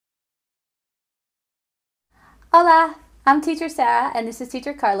Hola, I'm Teacher Sara and this is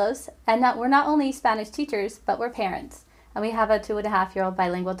Teacher Carlos, and we're not only Spanish teachers, but we're parents, and we have a 2.5-year-old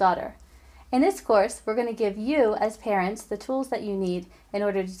bilingual daughter. In this course, we're going to give you, as parents, the tools that you need in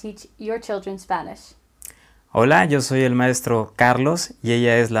order to teach your children Spanish. Hola, yo soy el maestro Carlos y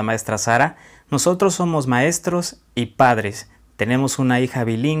ella es la maestra Sara. Nosotros somos maestros y padres. Tenemos una hija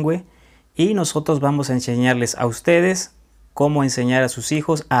bilingüe y nosotros vamos a enseñarles a ustedes cómo enseñar a sus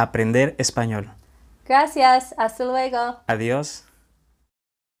hijos a aprender español. Gracias, hasta luego. Adiós.